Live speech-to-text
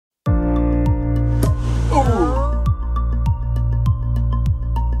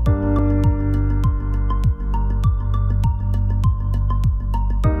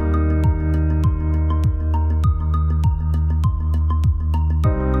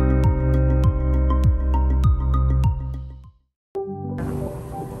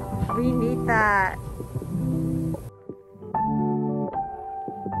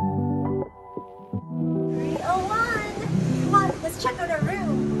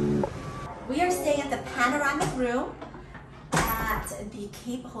panoramic room at the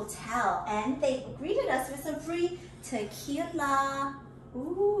Cape Hotel, and they greeted us with some free tequila.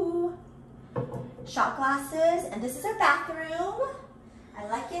 Ooh. Shot glasses, and this is our bathroom. I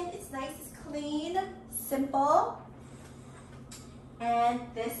like it. It's nice, it's clean, simple. And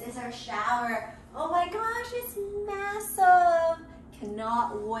this is our shower. Oh my gosh, it's massive.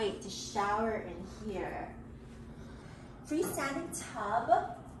 Cannot wait to shower in here. Freestanding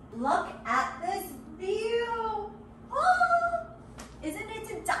tub. Look at this view. Oh, isn't it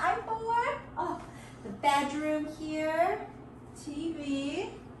to die for? Oh, the bedroom here, TV.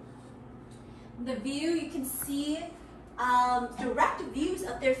 The view, you can see direct views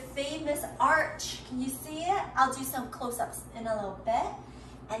of their famous arch. Can you see it? I'll do some close-ups in a little bit.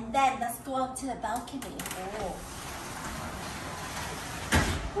 And then let's go out to the balcony. Oh.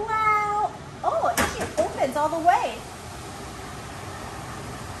 Wow. Oh, it actually opens all the way.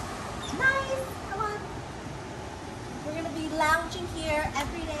 Nice. Come on. We're going to be lounging here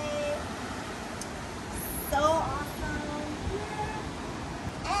every day. So awesome.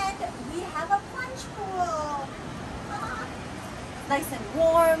 And we have a plunge pool. Nice and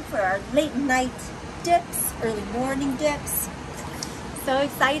warm for our late night dips, early morning dips. So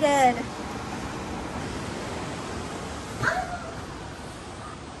excited.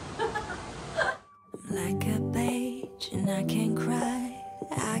 Like a page and I can cry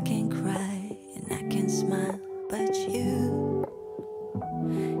and I can smile, but you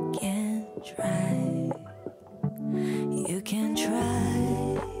can't try. You can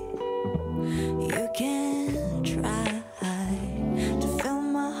try, you can try to fill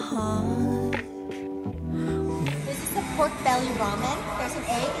my heart. This is the pork belly ramen. There's an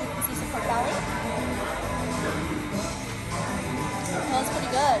egg and you can see some pork belly. Smells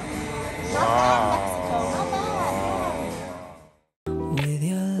pretty good. Not bad, Mexico, not bad. With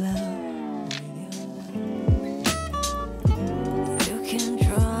your love, you can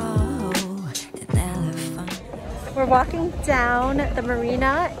draw an elephant. We're walking down the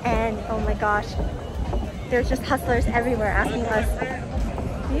marina and oh my gosh, there's just hustlers everywhere asking us.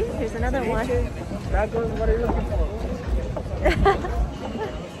 See, here's another one. What are you looking for?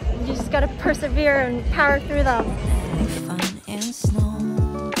 You just gotta persevere and power through them. Elephant in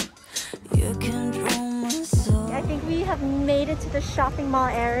snow. You can draw my soul. I think we have made it to the shopping mall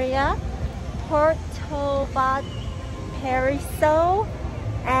area. Porto Valparaiso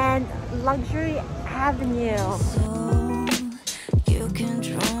and Luxury Avenue. You can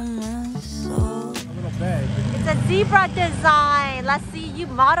draw my soul. It's a zebra design. Let's see you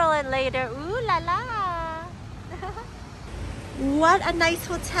model it later. Ooh la la. What a nice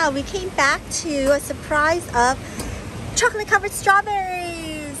hotel. We came back to a surprise of chocolate covered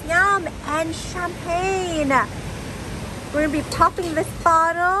strawberries. Yum. And champagne. We're gonna be popping this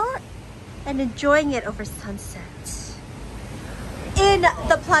bottle and enjoying it over sunset in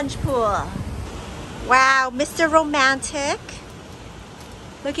the plunge pool. Wow, Mr. Romantic.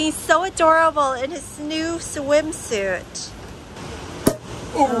 Looking so adorable in his new swimsuit.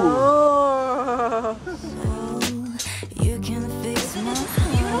 Oh. You can fix Isn't my it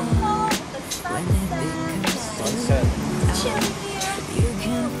heart. beautiful? The sunset. Chill here. You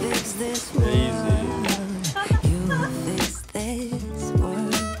can fix this world. You will fix this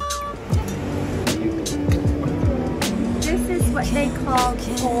world. This is what they call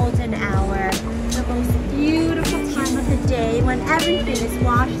golden hour. The most beautiful time of the day when everything is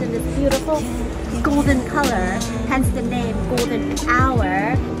washed in this beautiful golden color, hence the name golden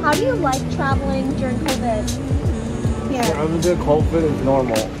hour. How do you like traveling during COVID? Here. Under COVID is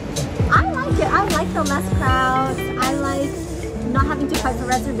normal. I like it. I like the less crowds. I like not having to fight for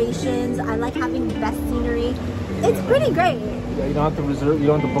reservations. I like having the best scenery. It's pretty great. Yeah, you don't have to reserve. You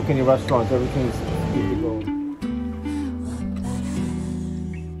don't have to book any restaurants. Everything's good to go.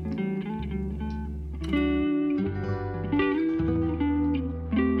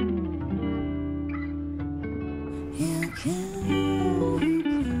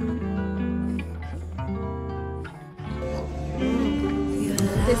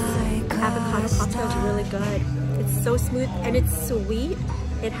 This avocado cocktail is really good. It's so smooth and it's sweet.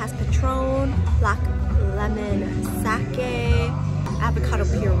 It has Patron, black lemon, sake, avocado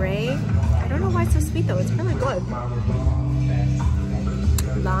puree. I don't know why it's so sweet though. It's really good.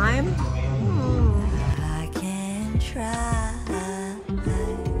 Lime. I can try.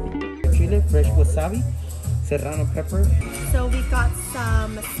 Chile, fresh wasabi, serrano pepper. So we got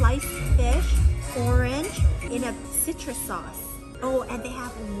some sliced fish, orange, in a citrus sauce. Oh, and they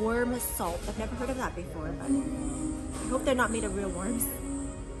have worm salt. I've never heard of that before, but I hope they're not made of real worms.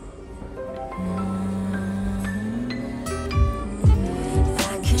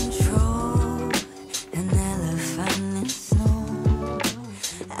 I control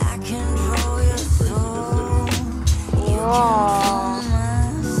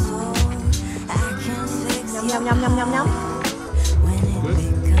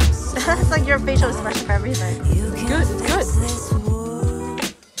your facial expression for everything. Good, good.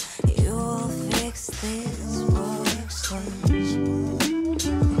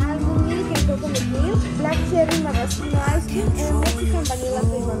 Black cherry maraschino ice cream and Mexican vanilla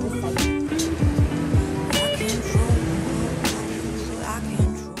flavor mistake.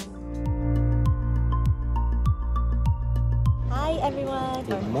 Hi everyone.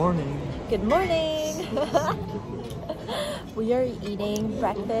 Good morning. Good morning. We are eating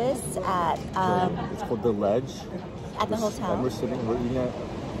breakfast at It's called the Ledge. at the hotel. And we're eating at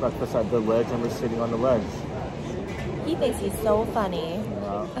breakfast at the Ledge, and we're sitting on the ledge. He thinks he's so funny.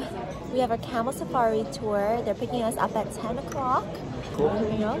 Yeah. We have our camel safari tour. They're picking us up at 10 o'clock. Cool.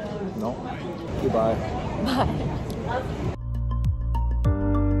 You know? No. Goodbye. Bye.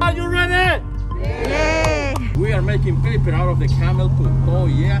 Are you ready? Yay! We are making paper out of the camel poop. Oh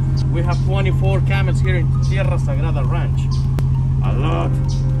yeah. We have 24 camels here in Tierra Sagrada Ranch. A lot,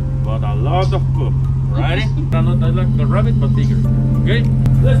 but a lot of poop. Ready? Not like the rabbit, but bigger. Okay?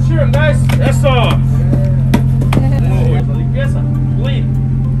 Let's cheer 'em, guys. Eso. Limpieza. Clean.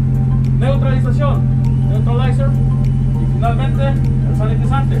 Neutralización. Neutralizer. Y finalmente, el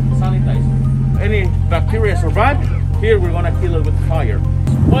sanitizante. Sanitizer. Any bacteria survive? Here we're gonna kill it with fire.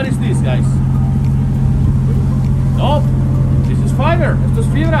 What is this, guys? No, this is fire. Esto es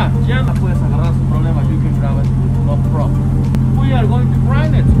fibra. Ya no puedes agarrar sin problema. You can grab it with no problem. We are going to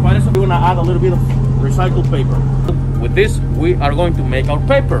grind it. Para eso we're gonna add a little bit of recycled paper. With this, we are going to make our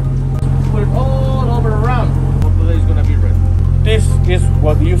paper. Put it all over around. Today is gonna be red. This is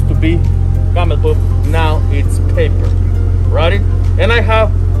what used to be camel poop. Now it's paper. Ready? And I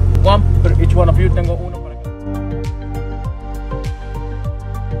have one for each one of you. Tengo uno para cada.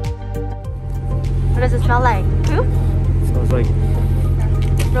 What does it smell like? Poop? Smells like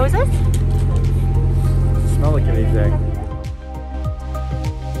Roses? smell like anything.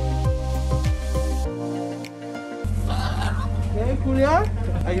 Okay, Julia,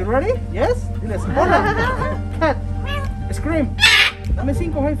 are you ready? Yes? Diles, hola. Cat. Scream. Dame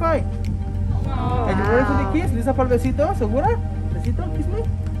 5, high five. Are you ready for the kiss? ¿Lista para el besito? ¿Segura? ¿Besito? Kiss me.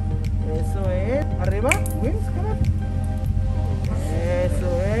 Eso es. Arriba. Wings, come on. Eso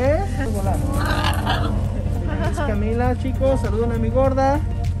es. Es Camila, chicos. Saluden a mi gorda.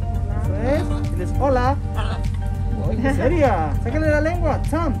 Eso es. Diles, hola. Ay, qué seria. Sácale la lengua.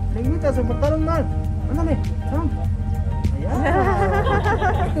 Tom, lengüita, se portaron mal. Ándale, Tom. Allá.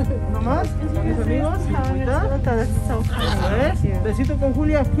 Uno más. Mis amigos. Lengüita. That's so Eso es. Besito con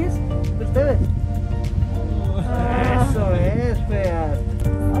Julia. Kiss. De ustedes. Eso es, feas.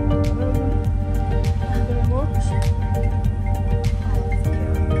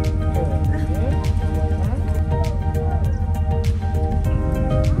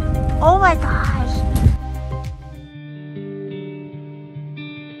 Oh my gosh!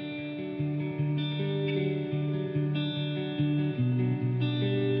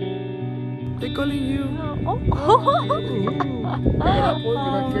 They're calling you. Oh. You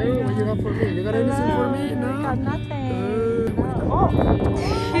got carry? What you got for me? You got anything for me? No? Got nothing.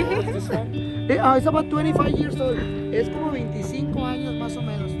 It's about 25 years old. Es como 25 años más o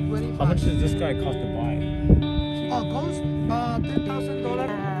menos. 25. How much does this guy cost to buy? Cost $10,000.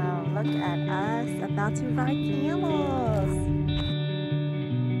 Wow, look at us about to ride camels.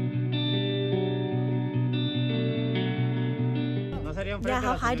 Yeah,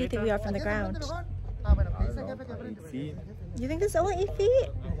 how high do you think we are from the ground? You think this is only 8 feet?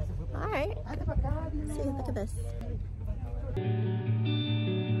 Alright. Let's see, look at this.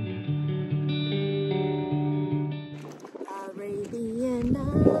 Arabian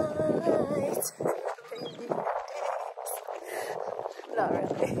Nights. Not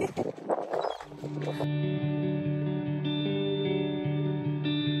really.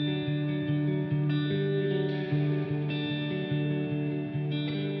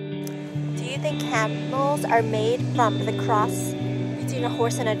 Do you think camels are made from the cross between a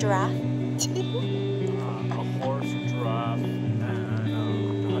horse and a giraffe? A horse, giraffe, and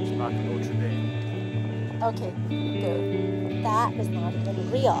Hunchback of Notre Dame. Okay, dude, that is not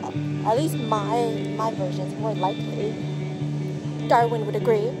even real. At least my version is more likely. Darwin would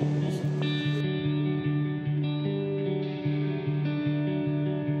agree.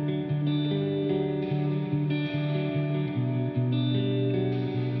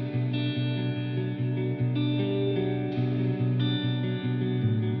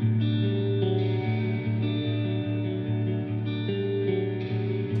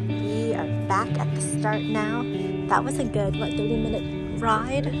 Back at the start now. That was a good, what, 30-minute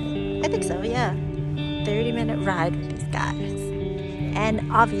ride? I think so, yeah. 30-minute ride with these guys.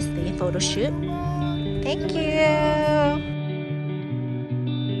 And obviously a photo shoot. Thank you!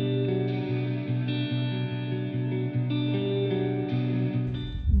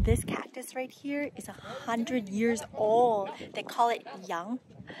 This cactus right here is 100 years old. They call it young.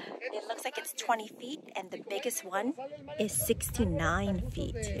 It looks like it's 20 feet, and the biggest one is 69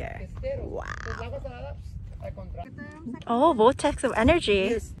 feet here. Wow. Oh, vortex of energy.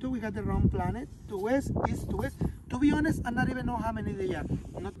 Yes, we got the wrong planet. To west, east to west. To be honest, I don't even know how many they are.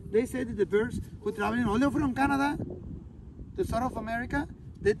 They said that the birds who traveling all the way from Canada to South America,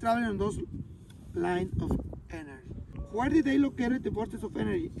 they travel on those lines of energy. Where did they locate the vortex of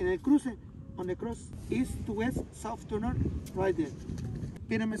energy? In el cruce, on the cross, east to west, south to north, right there.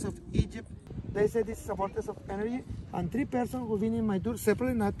 Pyramids of Egypt. They said this is a vortex of energy, and 3 persons who've been in my tour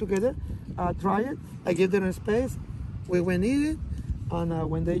separately, not together, try it. I gave them a space. We went in it, and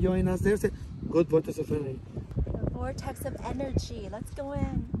when they joined us, they said, "Good vortex of energy." The vortex of energy. Let's go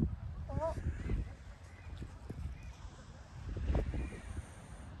in. Oh.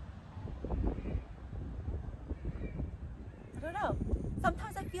 I don't know.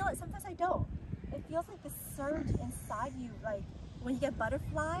 Sometimes I feel it, sometimes I don't. It feels like the surge inside you, like when you get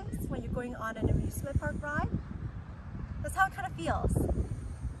butterflies, when you're going on an amusement park ride. That's how it kind of feels.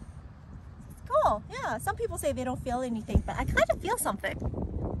 It's cool, yeah. Some people say they don't feel anything, but I kind of feel something.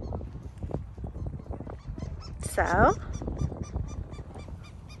 So,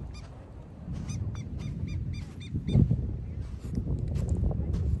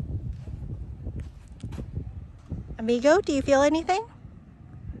 amigo, do you feel anything?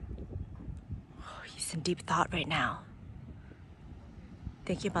 Oh, he's in deep thought right now.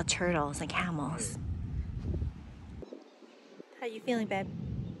 Thinking about turtles and camels. How are you feeling, babe?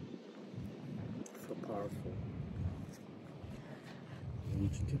 I feel powerful.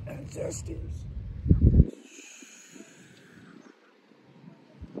 Reaching to ancestors.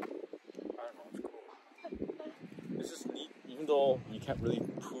 It's just neat, even though you can't really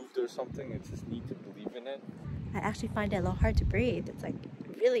prove there's something, it's just neat to believe in it. I actually find it a little hard to breathe. It's like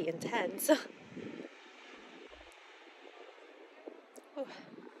really intense. Ooh.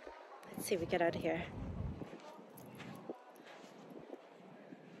 Let's see if we get out of here.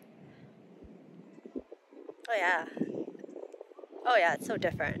 Oh yeah. Oh yeah, it's so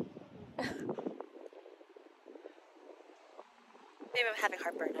different. Maybe I'm having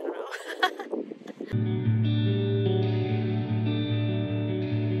heartburn, I don't know.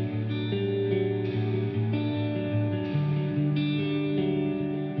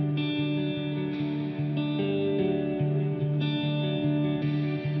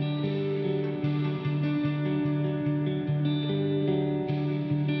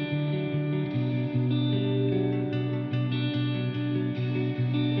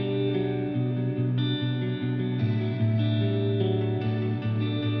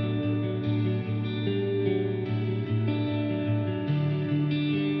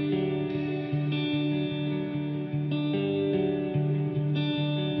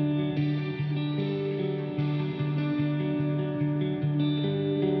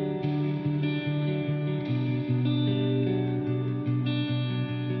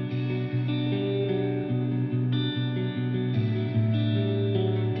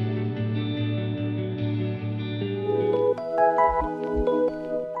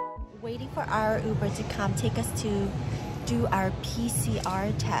 For our Uber to come take us to do our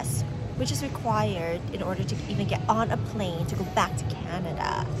PCR test, which is required in order to even get on a plane to go back to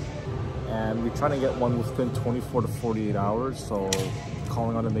Canada. And we're trying to get one within 24 to 48 hours, so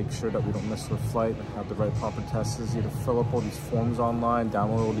calling on to make sure that we don't miss our flight and have the right proper tests. You have to fill up all these forms online,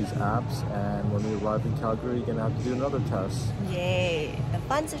 download all these apps, and when we arrive in Calgary, you're gonna have to do another test. Yay! The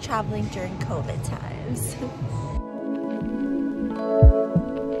funds of traveling during COVID times.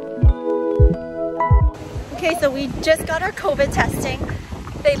 Okay, so we just got our COVID testing.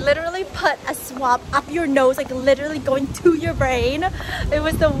 They literally put a swab up your nose, like literally going to your brain. It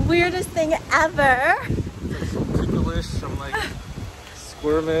was the weirdest thing ever. It's so ticklish. I'm like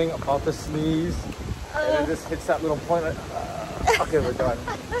squirming, about to sneeze, and it just hits that little point. Like, okay, we're done.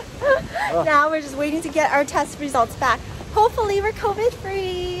 Now we're just waiting to get our test results back. Hopefully we're COVID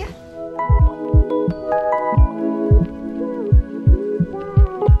free.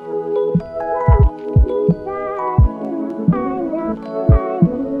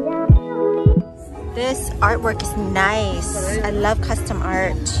 This artwork is nice. I love custom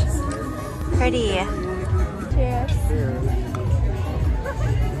art. Pretty. Cheers.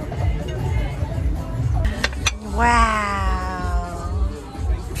 Wow.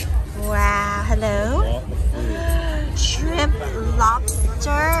 Wow. Hello. Shrimp,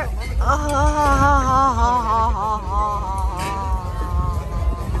 lobster.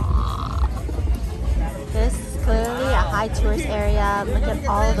 This is clearly a high tourist area. Look at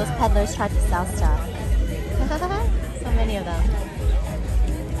all of those peddlers trying to sell stuff. So many of them.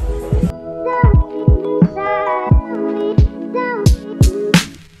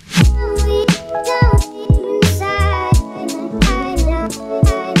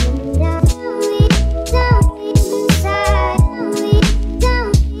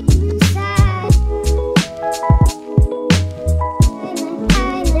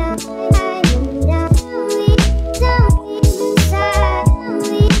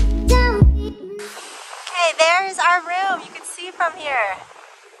 From here.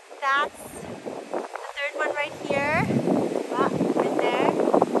 That's the third one right here. Right there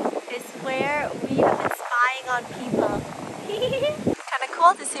is where we have been spying on people. Kind of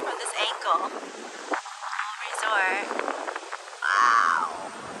cool to see from this angle. Resort. Wow.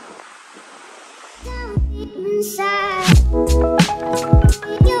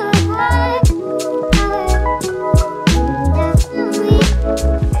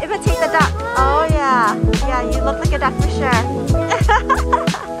 Imitate the duck. Oh yeah. Yeah, you look like a duck for sure.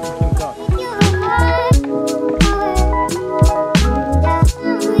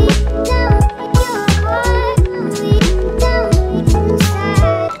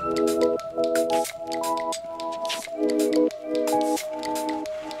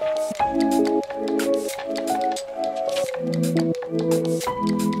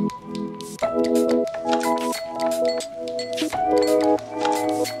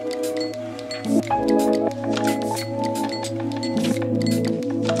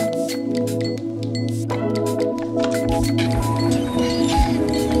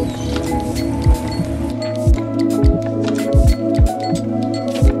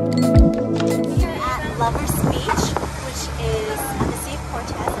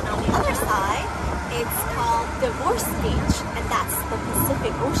 Divorce Beach, and that's the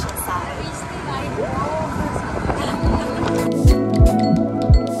Pacific Ocean side.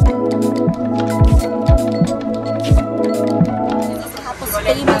 This is Cabo's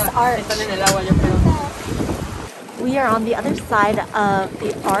famous arch. We are on the other side of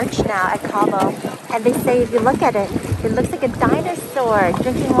the arch now at Cabo, and they say if you look at it, it looks like a dinosaur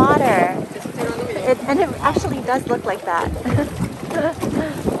drinking water. And it actually does look like that.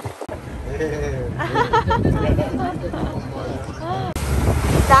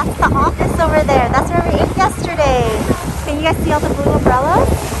 That's the office over there. That's where we ate yesterday. Can you guys see all the blue umbrellas?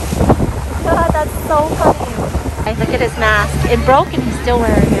 That's so funny. Look at his mask. It broke and he's still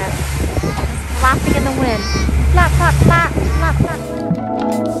wearing it. Just flapping in the wind. Flap, flap, flap, flap, flap.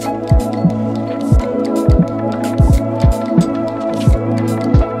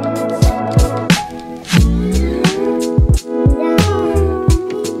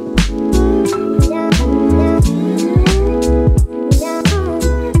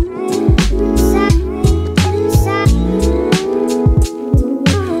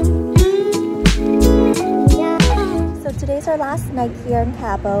 Our last night here in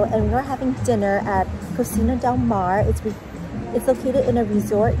Cabo, and we are having dinner at Cocina Del Mar. It's located in a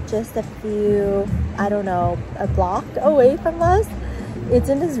resort just a few, I don't know, a block away from us. It's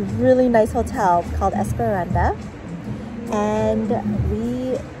in this really nice hotel called Esperanza, and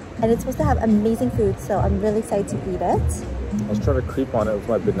it's supposed to have amazing food, so I'm really excited to eat it. I was trying to creep on it with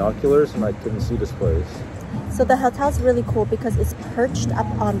my binoculars and I couldn't see this place. So the hotel is really cool because it's perched up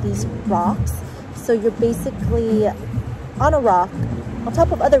on these rocks, so you're basically on a rock, on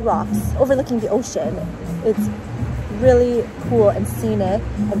top of other rocks, overlooking the ocean. It's really cool and scenic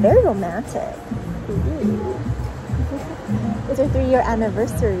and very romantic. It's our 3-year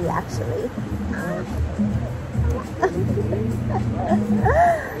anniversary, actually.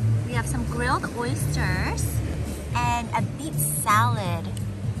 We have some grilled oysters and a beet salad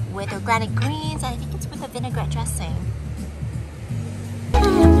with organic greens, and I think it's with a vinaigrette dressing.